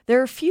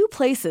There are few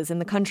places in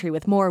the country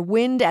with more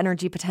wind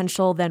energy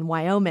potential than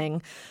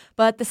Wyoming,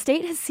 but the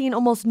state has seen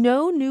almost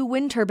no new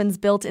wind turbines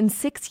built in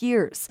 6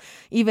 years,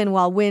 even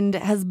while wind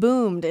has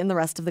boomed in the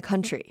rest of the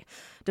country.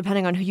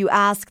 Depending on who you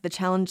ask, the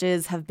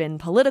challenges have been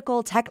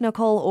political,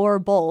 technical, or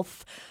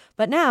both.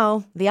 But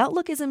now, the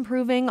outlook is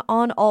improving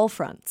on all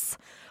fronts.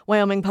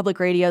 Wyoming Public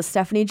Radio's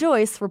Stephanie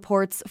Joyce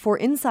reports for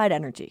Inside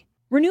Energy.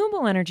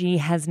 Renewable energy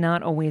has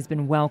not always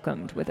been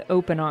welcomed with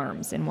open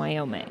arms in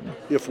Wyoming.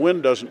 If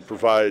wind doesn't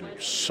provide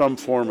some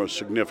form of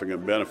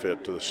significant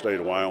benefit to the state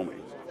of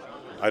Wyoming,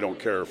 I don't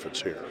care if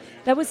it's here.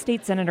 That was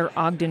State Senator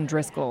Ogden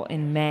Driscoll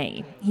in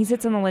May. He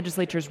sits on the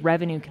legislature's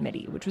Revenue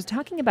Committee, which was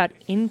talking about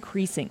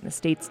increasing the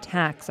state's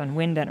tax on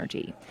wind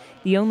energy,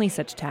 the only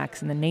such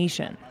tax in the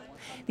nation.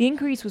 The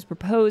increase was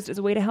proposed as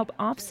a way to help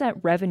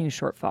offset revenue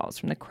shortfalls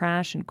from the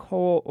crash in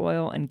coal,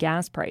 oil, and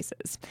gas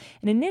prices.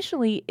 And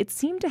initially, it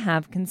seemed to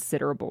have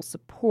considerable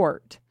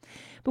support.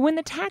 But when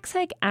the tax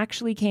hike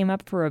actually came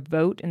up for a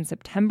vote in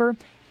September,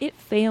 it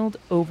failed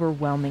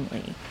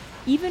overwhelmingly.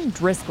 Even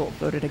Driscoll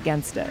voted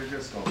against it.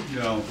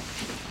 No.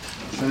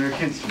 Senator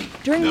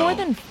Kinski. During more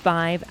than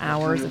 5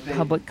 hours of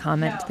public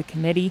comment to the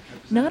committee,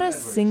 not a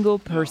single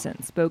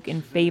person spoke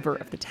in favor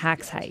of the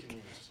tax hike.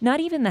 Not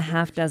even the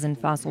half-dozen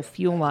fossil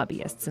fuel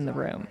lobbyists in the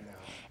room.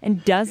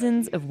 And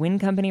dozens of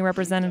wind company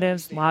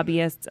representatives,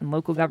 lobbyists, and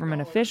local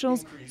government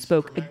officials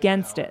spoke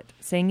against it,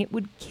 saying it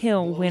would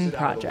kill wind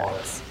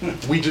projects.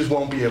 We just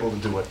won't be able to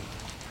do it.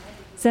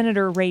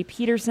 Senator Ray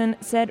Peterson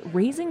said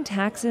raising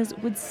taxes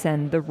would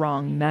send the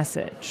wrong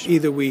message.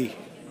 Either we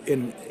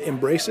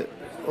embrace it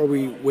or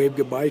we wave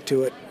goodbye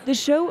to it. The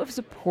show of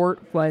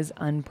support was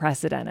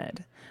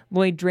unprecedented.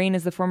 Lloyd Drain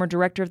is the former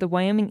director of the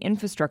Wyoming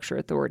Infrastructure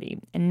Authority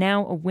and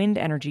now a wind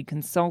energy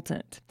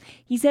consultant.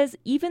 He says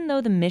even though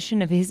the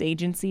mission of his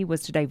agency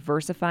was to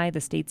diversify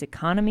the state's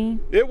economy,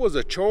 it was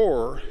a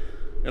chore,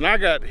 and I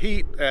got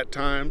heat at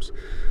times,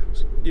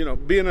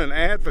 being an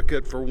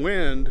advocate for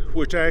wind,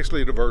 which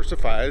actually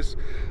diversifies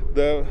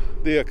the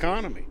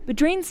economy. But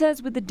Drain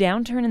says with the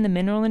downturn in the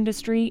mineral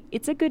industry,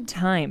 it's a good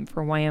time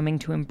for Wyoming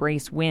to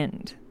embrace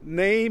wind.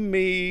 Name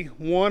me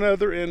one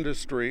other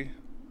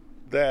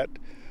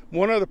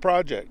one other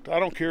project.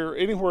 I don't care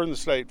anywhere in the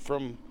state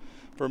from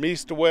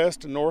east to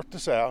west and north to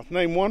south.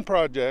 Name one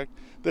project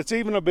that's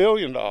even $1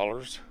 billion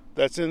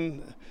that's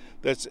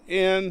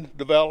in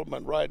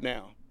development right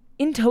now.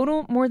 In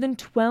total, more than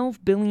 $12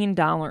 billion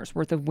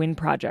worth of wind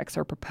projects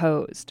are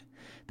proposed.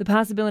 The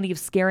possibility of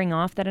scaring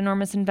off that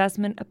enormous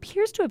investment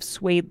appears to have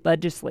swayed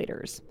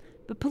legislators.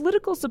 But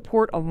political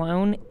support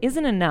alone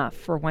isn't enough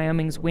for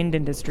Wyoming's wind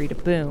industry to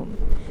boom.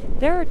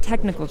 There are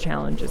technical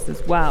challenges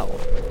as well.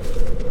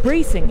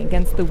 Bracing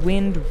against the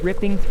wind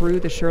ripping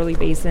through the Shirley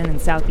Basin in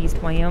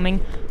southeast Wyoming,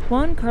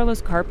 Juan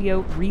Carlos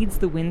Carpio reads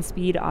the wind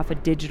speed off a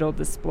digital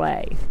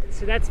display.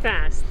 So that's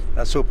fast.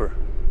 That's super.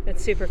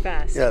 That's super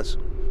fast. Yes,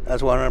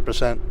 that's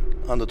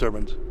 100% on the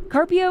turbines.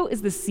 Carpio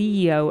is the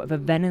CEO of a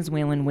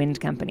Venezuelan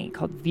wind company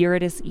called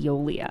Viridis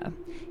Eolia.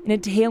 In a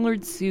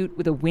tailored suit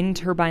with a wind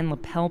turbine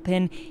lapel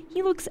pin,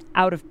 he looks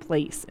out of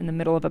place in the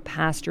middle of a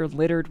pasture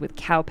littered with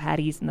cow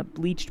patties and the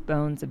bleached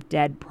bones of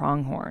dead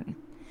pronghorn.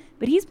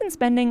 But he's been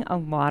spending a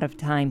lot of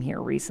time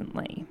here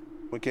recently.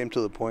 We came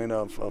to the point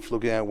of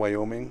looking at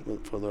Wyoming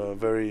for the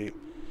very,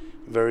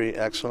 very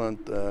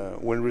excellent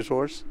wind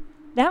resource.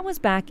 That was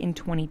back in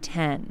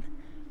 2010.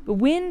 But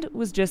wind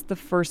was just the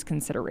first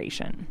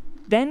consideration.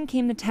 Then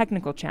came the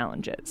technical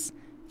challenges,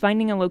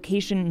 finding a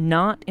location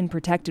not in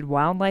protected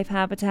wildlife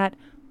habitat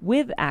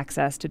with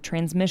access to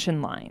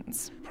transmission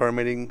lines.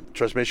 Permitting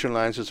transmission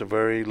lines is a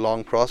very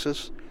long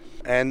process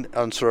and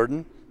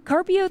uncertain.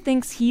 Carpio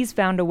thinks he's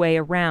found a way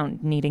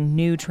around needing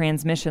new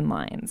transmission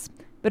lines.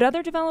 But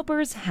other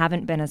developers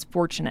haven't been as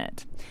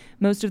fortunate.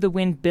 Most of the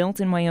wind built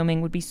in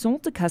Wyoming would be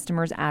sold to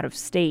customers out of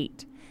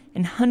state.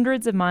 And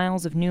hundreds of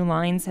miles of new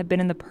lines have been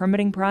in the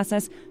permitting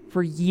process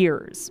for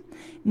years.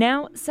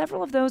 Now,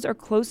 several of those are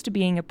close to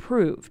being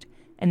approved,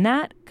 and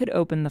that could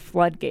open the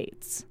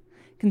floodgates.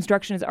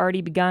 Construction has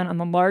already begun on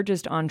the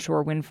largest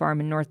onshore wind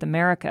farm in North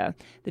America,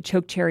 the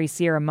Chokecherry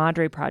Sierra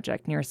Madre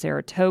project near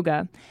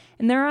Saratoga,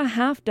 and there are a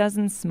half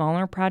dozen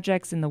smaller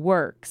projects in the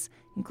works,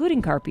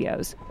 including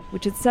Carpio's,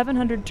 which at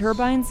 700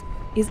 turbines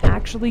is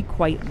actually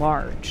quite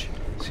large.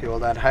 See all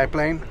that high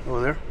plane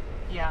over there?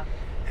 Yeah.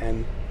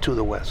 And to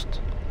the west.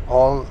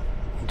 All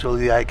until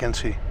the eye can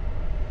see.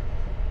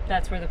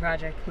 That's where the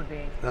project would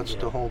be. That's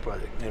the whole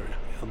project area,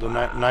 the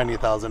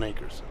 90,000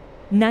 acres.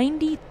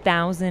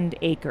 90,000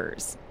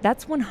 acres.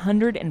 That's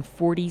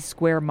 140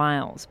 square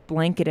miles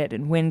blanketed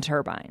in wind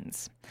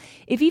turbines.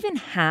 If even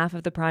half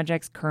of the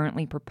projects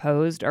currently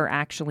proposed are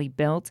actually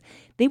built,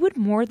 they would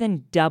more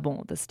than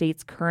double the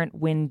state's current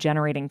wind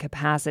generating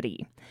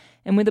capacity.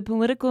 And with the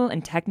political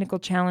and technical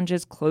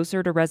challenges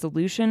closer to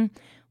resolution,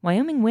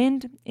 Wyoming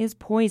wind is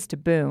poised to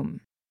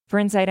boom. For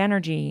Inside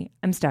Energy,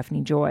 I'm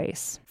Stephanie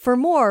Joyce. For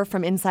more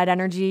from Inside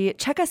Energy,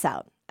 check us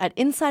out at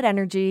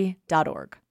insideenergy.org.